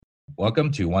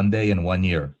Welcome to One Day in 1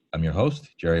 Year. I'm your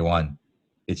host, Jerry Wan.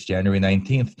 It's January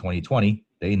 19th, 2020,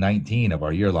 day 19 of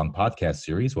our year-long podcast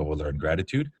series where we'll learn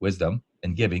gratitude, wisdom,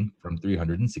 and giving from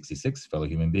 366 fellow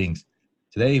human beings.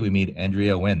 Today, we meet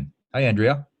Andrea Nguyen. Hi,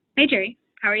 Andrea. Hey, Jerry.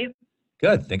 How are you?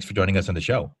 Good. Thanks for joining us on the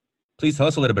show. Please tell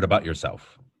us a little bit about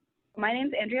yourself. My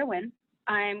name's Andrea Nguyen.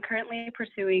 I'm currently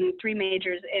pursuing 3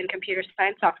 majors in computer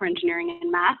science, software engineering,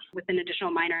 and math with an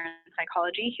additional minor in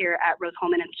psychology here at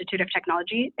Rose-Hulman Institute of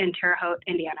Technology in Terre Haute,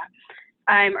 Indiana.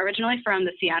 I'm originally from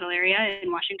the Seattle area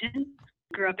in Washington.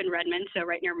 Grew up in Redmond, so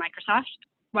right near Microsoft.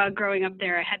 While growing up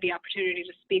there, I had the opportunity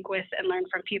to speak with and learn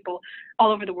from people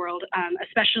all over the world,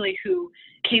 especially who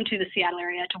came to the Seattle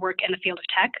area to work in the field of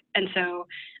tech. And so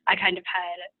I kind of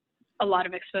had a lot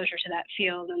of exposure to that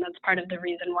field, and that's part of the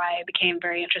reason why I became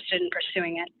very interested in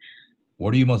pursuing it.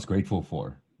 What are you most grateful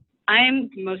for? I am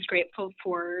most grateful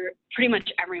for pretty much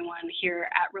everyone here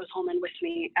at Rose-Hulman with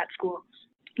me at school.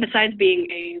 Besides being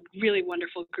a really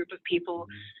wonderful group of people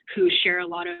who share a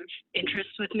lot of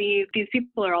interests with me, these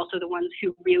people are also the ones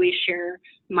who really share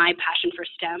my passion for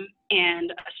STEM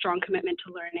and a strong commitment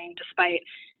to learning despite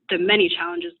the many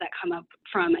challenges that come up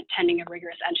from attending a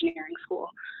rigorous engineering school.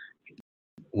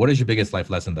 What is your biggest life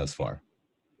lesson thus far?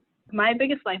 My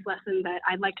biggest life lesson that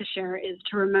I'd like to share is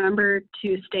to remember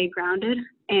to stay grounded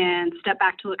and step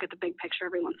back to look at the big picture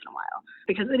every once in a while,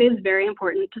 because it is very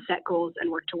important to set goals and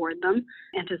work toward them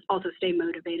and to also stay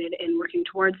motivated in working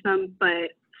towards them.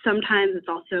 But sometimes it's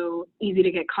also easy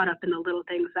to get caught up in the little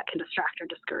things that can distract or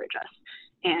discourage us.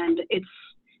 And it's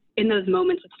in those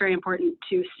moments, it's very important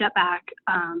to step back,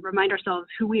 remind ourselves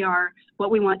who we are, what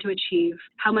we want to achieve,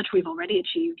 how much we've already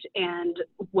achieved, and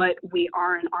what we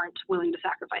are and aren't willing to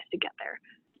sacrifice to get there.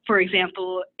 For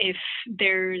example, if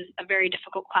there's a very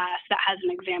difficult class that has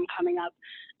an exam coming up,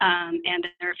 and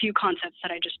there are a few concepts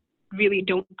that I just really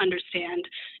don't understand,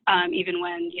 even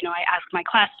when, I ask my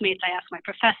classmates, I ask my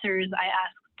professors, I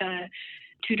ask the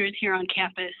tutors here on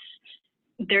campus,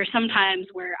 there's some times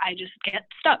where I just get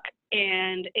stuck,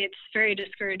 and it's very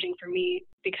discouraging for me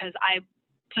because I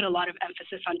put a lot of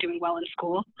emphasis on doing well in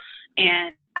school,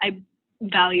 and I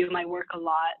value my work a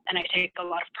lot, and I take a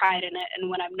lot of pride in it. And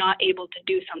when I'm not able to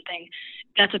do something,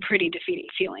 that's a pretty defeating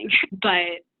feeling.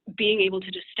 But being able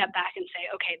to just step back and say,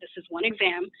 okay, this is one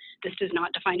exam. This does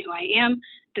not define who I am.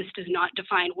 This does not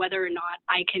define whether or not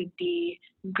I can be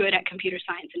good at computer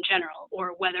science in general,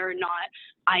 or whether or not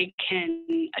I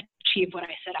can achieve what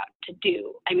I set out to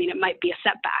do. I mean, it might be a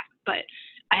setback, but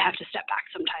I have to step back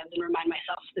sometimes and remind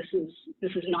myself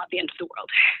this is not the end of the world.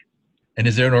 And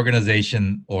is there an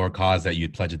organization or cause that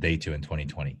you'd pledge a day to in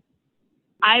 2020?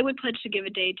 I would pledge to give a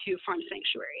day to Farm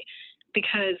Sanctuary,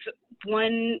 because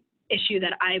one issue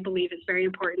that I believe is very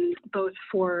important, both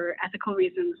for ethical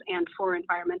reasons and for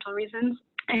environmental reasons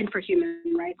and for human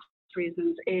rights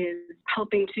reasons, is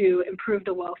helping to improve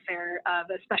the welfare of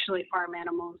especially farm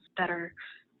animals that are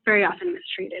very often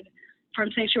mistreated. Farm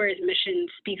Sanctuary's mission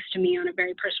speaks to me on a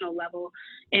very personal level,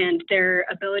 and their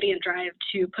ability and drive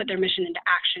to put their mission into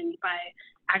action by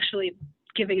actually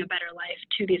giving a better life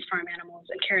to these farm animals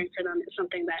and caring for them is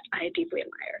something that I deeply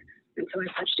admire. And so I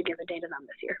pledge to give a day to them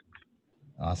this year.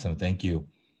 Awesome. Thank you.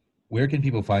 Where can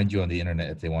people find you on the internet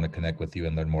if they want to connect with you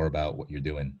and learn more about what you're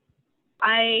doing?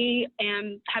 I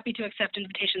am happy to accept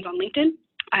invitations on LinkedIn.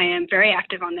 I am very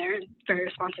active on there and very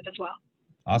responsive as well.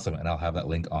 Awesome. And I'll have that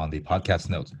link on the podcast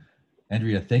notes.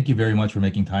 Andrea, thank you very much for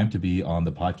making time to be on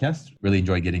the podcast. Really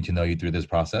enjoyed getting to know you through this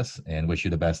process and wish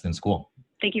you the best in school.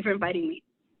 Thank you for inviting me.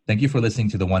 Thank you for listening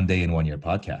to the One Day in 1 Year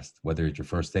podcast. Whether it's your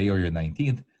first day or your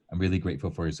 19th, I'm really grateful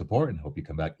for your support and hope you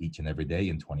come back each and every day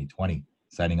in 2020.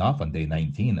 Signing off on day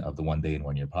 19 of the One Day in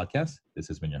 1 Year podcast, this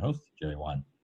has been your host, Jerry Wan.